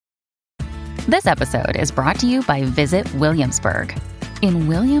This episode is brought to you by Visit Williamsburg. In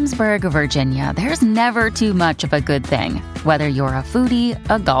Williamsburg, Virginia, there's never too much of a good thing. Whether you're a foodie,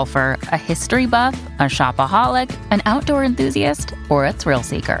 a golfer, a history buff, a shopaholic, an outdoor enthusiast, or a thrill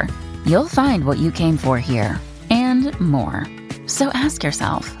seeker, you'll find what you came for here and more. So ask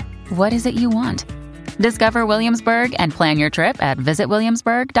yourself, what is it you want? Discover Williamsburg and plan your trip at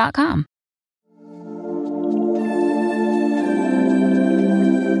visitwilliamsburg.com.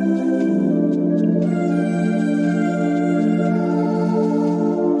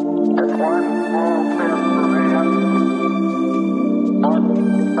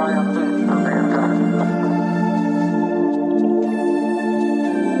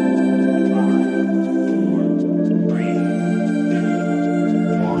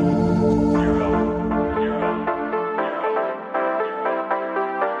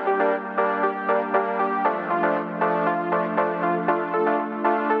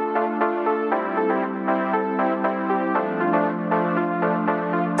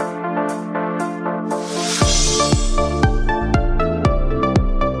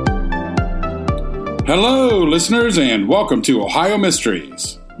 Hello, listeners, and welcome to Ohio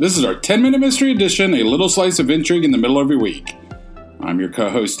Mysteries. This is our 10-minute mystery edition, a little slice of intrigue in the middle of your week. I'm your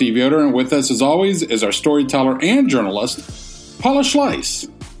co-host, Steve Yoder, and with us, as always, is our storyteller and journalist, Paula Schleis.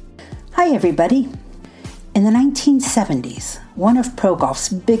 Hi, everybody. In the 1970s, one of pro golf's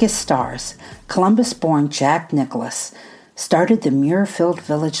biggest stars, Columbus-born Jack Nicklaus, started the Muirfield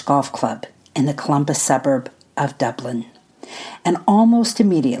Village Golf Club in the Columbus suburb of Dublin. And almost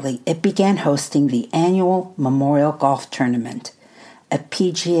immediately, it began hosting the annual Memorial Golf Tournament, a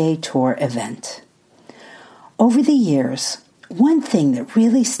PGA Tour event. Over the years, one thing that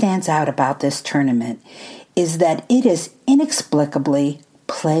really stands out about this tournament is that it is inexplicably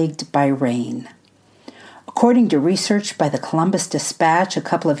plagued by rain. According to research by the Columbus Dispatch a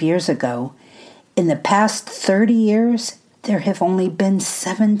couple of years ago, in the past 30 years, there have only been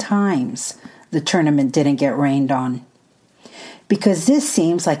 7 times the tournament didn't get rained on. Because this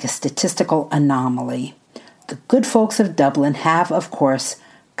seems like a statistical anomaly, the good folks of Dublin have, of course,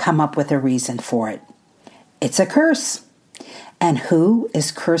 come up with a reason for it. It's a curse. And who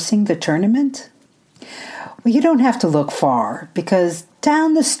is cursing the tournament? Well, you don't have to look far, because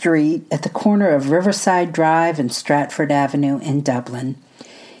down the street at the corner of Riverside Drive and Stratford Avenue in Dublin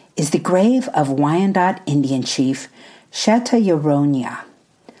is the grave of Wyandot Indian chief Shata Yaronia.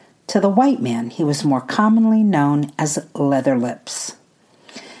 To the white man, he was more commonly known as Leatherlips.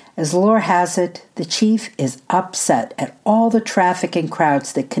 As lore has it, the chief is upset at all the traffic and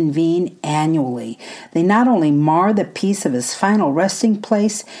crowds that convene annually. They not only mar the peace of his final resting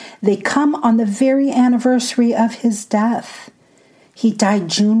place, they come on the very anniversary of his death. He died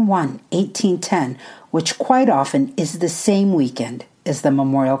June 1, 1810, which quite often is the same weekend as the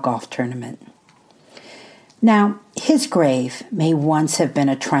Memorial Golf Tournament. Now, his grave may once have been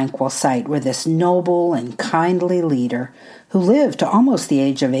a tranquil site where this noble and kindly leader, who lived to almost the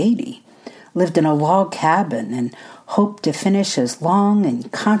age of 80, lived in a log cabin and hoped to finish his long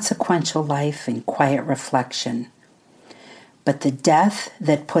and consequential life in quiet reflection. But the death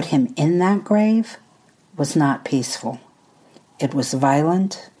that put him in that grave was not peaceful. It was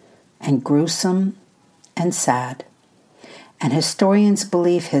violent and gruesome and sad. And historians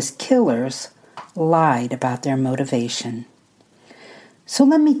believe his killers lied about their motivation. So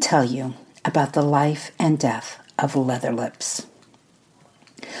let me tell you about the life and death of Leatherlips.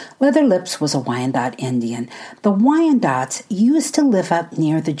 Leatherlips was a Wyandot Indian. The Wyandots used to live up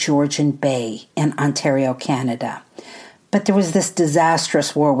near the Georgian Bay in Ontario, Canada. But there was this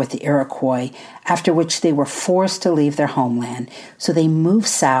disastrous war with the Iroquois, after which they were forced to leave their homeland, so they moved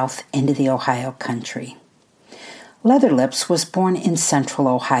south into the Ohio country. Leatherlips was born in central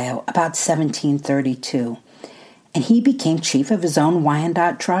Ohio about 1732, and he became chief of his own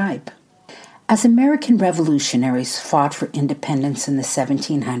Wyandot tribe. As American revolutionaries fought for independence in the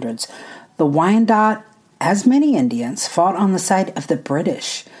 1700s, the Wyandot, as many Indians, fought on the side of the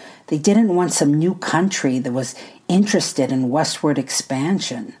British. They didn't want some new country that was interested in westward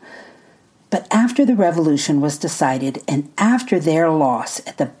expansion. But after the revolution was decided and after their loss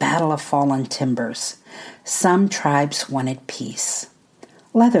at the Battle of Fallen Timbers, some tribes wanted peace.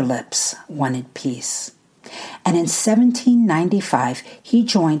 Leatherlips wanted peace. And in 1795, he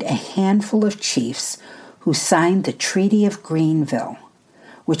joined a handful of chiefs who signed the Treaty of Greenville,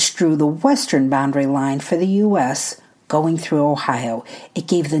 which drew the western boundary line for the U.S. going through Ohio. It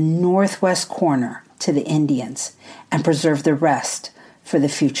gave the northwest corner to the Indians and preserved the rest for the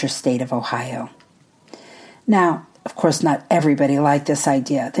future state of Ohio. Now, Of course, not everybody liked this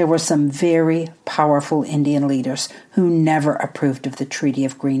idea. There were some very powerful Indian leaders who never approved of the Treaty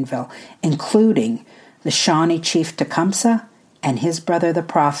of Greenville, including the Shawnee chief Tecumseh and his brother the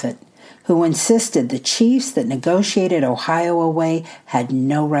Prophet, who insisted the chiefs that negotiated Ohio away had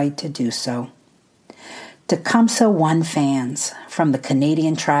no right to do so. Tecumseh won fans from the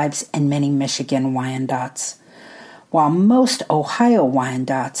Canadian tribes and many Michigan Wyandots, while most Ohio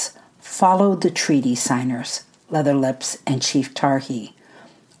Wyandots followed the treaty signers, Leatherlips and Chief Tarhee,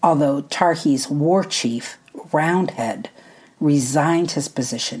 although Tarhee's war chief, Roundhead, resigned his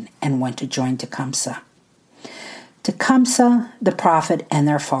position and went to join Tecumseh. Tecumseh, the Prophet, and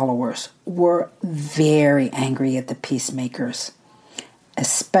their followers were very angry at the peacemakers,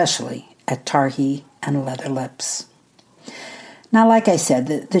 especially at Tarhee and Leatherlips. Now, like I said,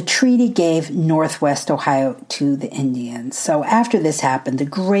 the treaty gave Northwest Ohio to the Indians. So after this happened, the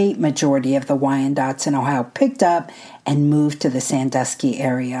great majority of the Wyandots in Ohio picked up and moved to the Sandusky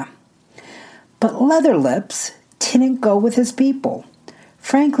area. But Leatherlips didn't go with his people.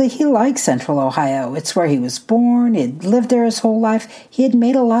 Frankly, he liked Central Ohio. It's where he was born. He'd lived there his whole life. He had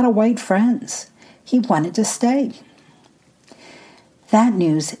made a lot of white friends. He wanted to stay. That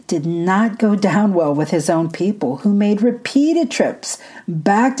news did not go down well with his own people, who made repeated trips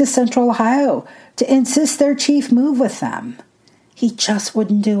back to Central Ohio to insist their chief move with them. He just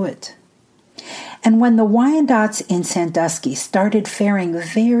wouldn't do it. And when the Wyandots in Sandusky started faring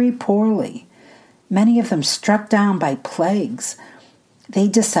very poorly, many of them struck down by plagues, they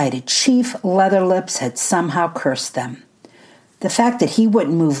decided Chief Leatherlips had somehow cursed them. The fact that he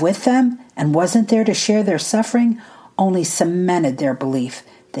wouldn't move with them and wasn't there to share their suffering only cemented their belief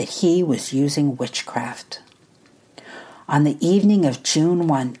that he was using witchcraft. On the evening of June 1,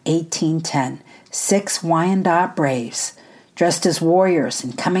 1810, 6 Wyandot braves, dressed as warriors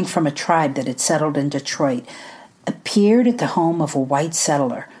and coming from a tribe that had settled in Detroit, appeared at the home of a white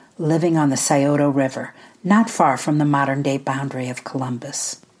settler living on the Scioto River, not far from the modern-day boundary of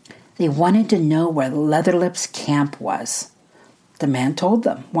Columbus. They wanted to know where Leatherlips' camp was. The man told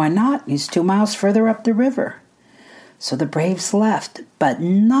them, why not? He's 2 miles further up the river. So the braves left, but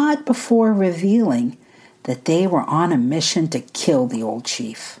not before revealing that they were on a mission to kill the old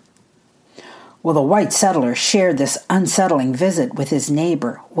chief. Well, the white settler shared this unsettling visit with his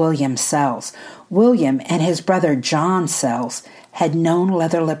neighbor, William Sells. William and his brother John Sells had known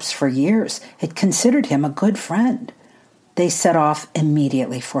Leatherlips for years, had considered him a good friend. They set off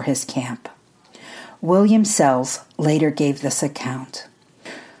immediately for his camp. William Sells later gave this account.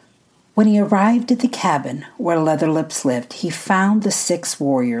 When he arrived at the cabin where Leatherlips lived, he found the 6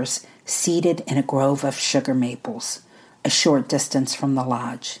 warriors seated in a grove of sugar maples, a short distance from the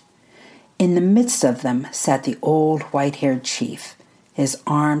lodge. In the midst of them sat the old white-haired chief, his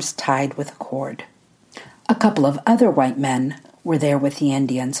arms tied with a cord. A couple of other white men were there with the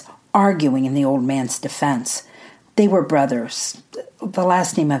Indians, arguing in the old man's defense. They were brothers, the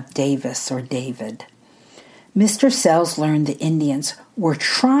last name of Davis or David. Mr. Sells learned the Indians were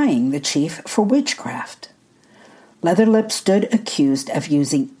trying the chief for witchcraft. Leatherlips stood accused of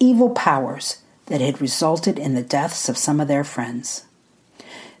using evil powers that had resulted in the deaths of some of their friends.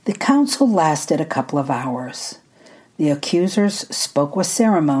 The council lasted a couple of hours. The accusers spoke with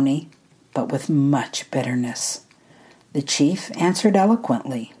ceremony, but with much bitterness. The chief answered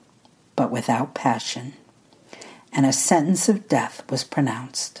eloquently, but without passion, and a sentence of death was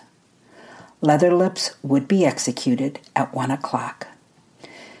pronounced. Leatherlips would be executed at 1 o'clock.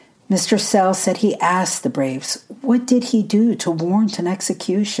 Mr. Sells said he asked the braves, what did he do to warrant an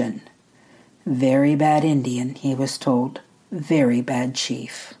execution? Very bad Indian, he was told. Very bad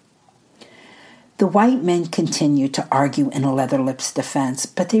chief. The white men continued to argue in Leatherlips' defense,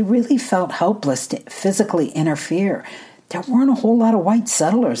 but they really felt helpless to physically interfere. There weren't a whole lot of white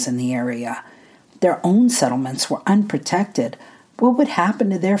settlers in the area. Their own settlements were unprotected. What would happen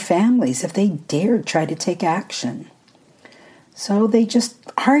to their families if they dared try to take action? So they just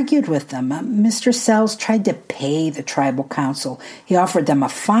argued with them. Mr. Sells tried to pay the tribal council. He offered them a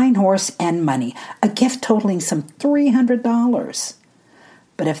fine horse and money, a gift totaling some $300.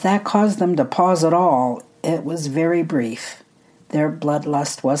 But if that caused them to pause at all, it was very brief. Their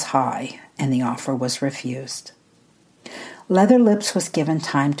bloodlust was high, and the offer was refused. Leatherlips was given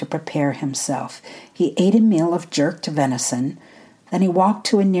time to prepare himself. He ate a meal of jerked venison. Then he walked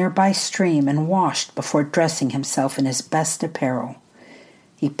to a nearby stream and washed before dressing himself in his best apparel.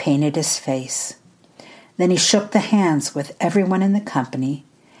 He painted his face. Then he shook the hands with everyone in the company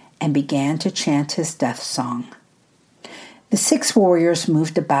and began to chant his death song. The 6 warriors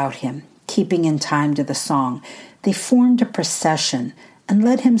moved about him, keeping in time to the song. They formed a procession and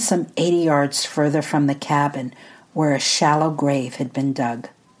led him some 80 yards further from the cabin, where a shallow grave had been dug.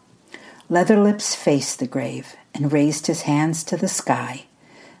 Leatherlips faced the grave and raised his hands to the sky.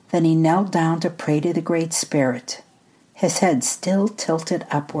 Then he knelt down to pray to the Great Spirit, his head still tilted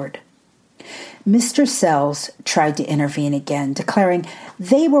upward. Mr. Sells tried to intervene again, declaring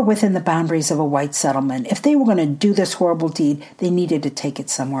they were within the boundaries of a white settlement. If they were going to do this horrible deed, they needed to take it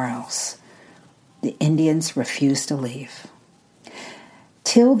somewhere else. The Indians refused to leave.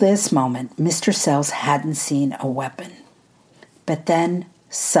 Till this moment, Mr. Sells hadn't seen a weapon. But then,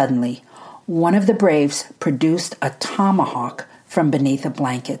 suddenly, one of the braves produced a tomahawk from beneath a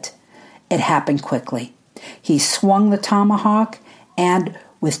blanket. It happened quickly. He swung the tomahawk and,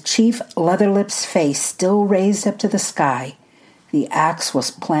 with Chief Leatherlip's face still raised up to the sky, the axe was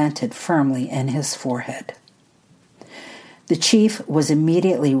planted firmly in his forehead. The chief was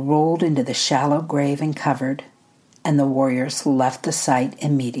immediately rolled into the shallow grave and covered, and the warriors left the site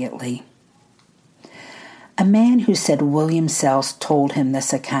immediately. A man who said William Sells told him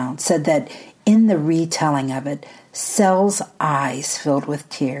this account said that in the retelling of it, Sells' eyes filled with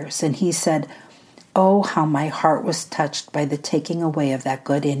tears, and he said, "Oh, how my heart was touched by the taking away of that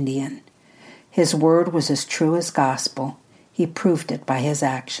good Indian. His word was as true as gospel. He proved it by his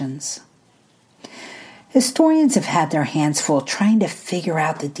actions." Historians have had their hands full trying to figure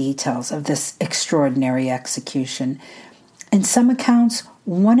out the details of this extraordinary execution. In some accounts,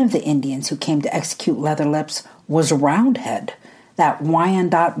 one of the Indians who came to execute Leatherlips was Roundhead, that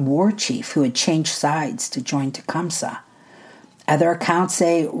Wyandot war chief who had changed sides to join Tecumseh. Other accounts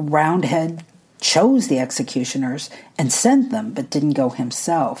say Roundhead chose the executioners and sent them, but didn't go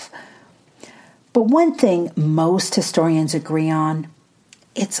himself. But one thing most historians agree on,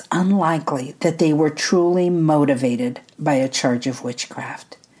 it's unlikely that they were truly motivated by a charge of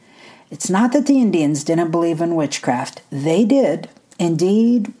witchcraft. It's not that the Indians didn't believe in witchcraft. They did,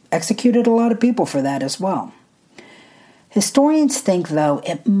 indeed, executed a lot of people for that as well. Historians think, though,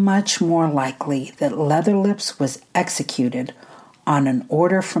 it much more likely that Leatherlips was executed on an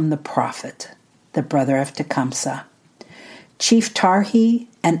order from the prophet, the brother of Tecumseh. Chief Tarhee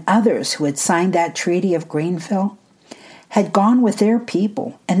and others who had signed that Treaty of Greenville had gone with their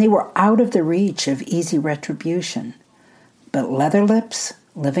people, and they were out of the reach of easy retribution. But Leatherlips,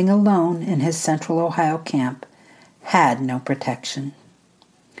 living alone in his central Ohio camp, had no protection.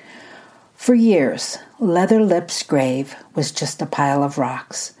 For years, Leatherlips' grave was just a pile of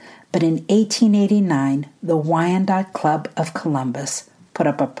rocks, but in 1889, the Wyandot Club of Columbus put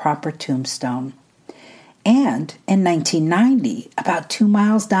up a proper tombstone. And in 1990, about 2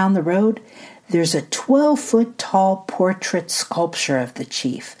 miles down the road, there's a 12-foot-tall portrait sculpture of the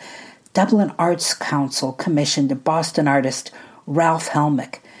chief. Dublin Arts Council commissioned a Boston artist, Ralph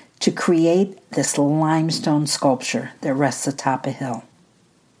Helmick, to create this limestone sculpture that rests atop a hill.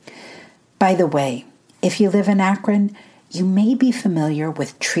 By the way, if you live in Akron, you may be familiar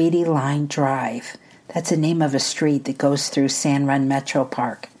with Treaty Line Drive. That's the name of a street that goes through San Run Metro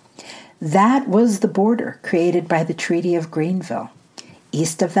Park. That was the border created by the Treaty of Greenville.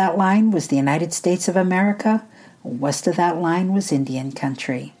 East of that line was the United States of America. West of that line was Indian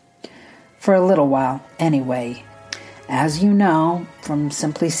country. For a little while, anyway. As you know, from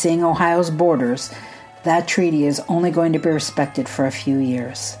simply seeing Ohio's borders, that treaty is only going to be respected for a few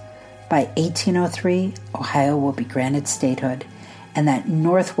years. By 1803, Ohio will be granted statehood, and that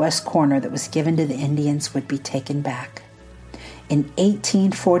northwest corner that was given to the Indians would be taken back. In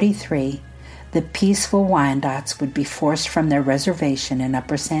 1843, the peaceful Wyandots would be forced from their reservation in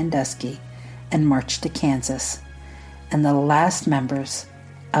Upper Sandusky and marched to Kansas, and the last members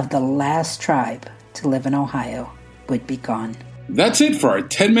of the last tribe to live in Ohio would be gone. That's it for our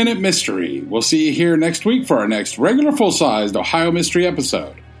 10-minute mystery. We'll see you here next week for our next regular full-sized Ohio Mystery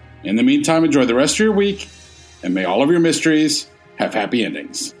episode. In the meantime, enjoy the rest of your week, and may all of your mysteries have happy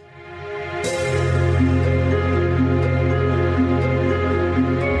endings.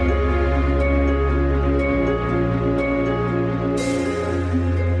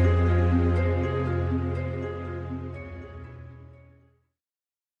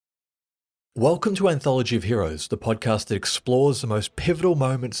 Welcome to Anthology of Heroes, the podcast that explores the most pivotal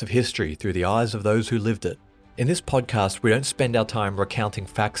moments of history through the eyes of those who lived it. In this podcast, we don't spend our time recounting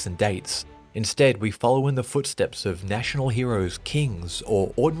facts and dates. Instead, we follow in the footsteps of national heroes, kings,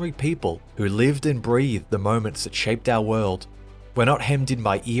 or ordinary people who lived and breathed the moments that shaped our world. We're not hemmed in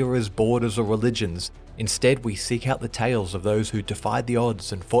by eras, borders, or religions. Instead, we seek out the tales of those who defied the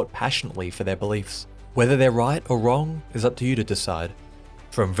odds and fought passionately for their beliefs. Whether they're right or wrong is up to you to decide.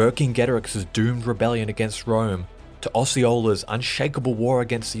 From Vercingetorix's doomed rebellion against Rome, to Osceola's unshakable war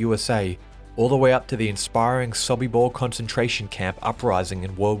against the USA, all the way up to the inspiring Sobibor concentration camp uprising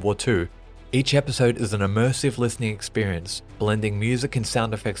in World War II, Each episode is an immersive listening experience, blending music and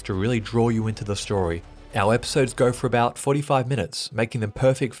sound effects to really draw you into the story. Our episodes go for about 45 minutes, making them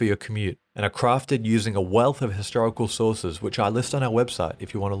perfect for your commute, and are crafted using a wealth of historical sources, which I list on our website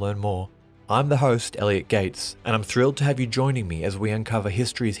if you want to learn more. I'm the host, Elliot Gates, and I'm thrilled to have you joining me as we uncover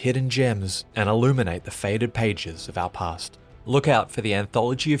history's hidden gems and illuminate the faded pages of our past. Look out for the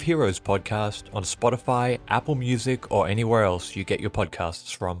Anthology of Heroes podcast on Spotify, Apple Music, or anywhere else you get your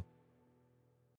podcasts from.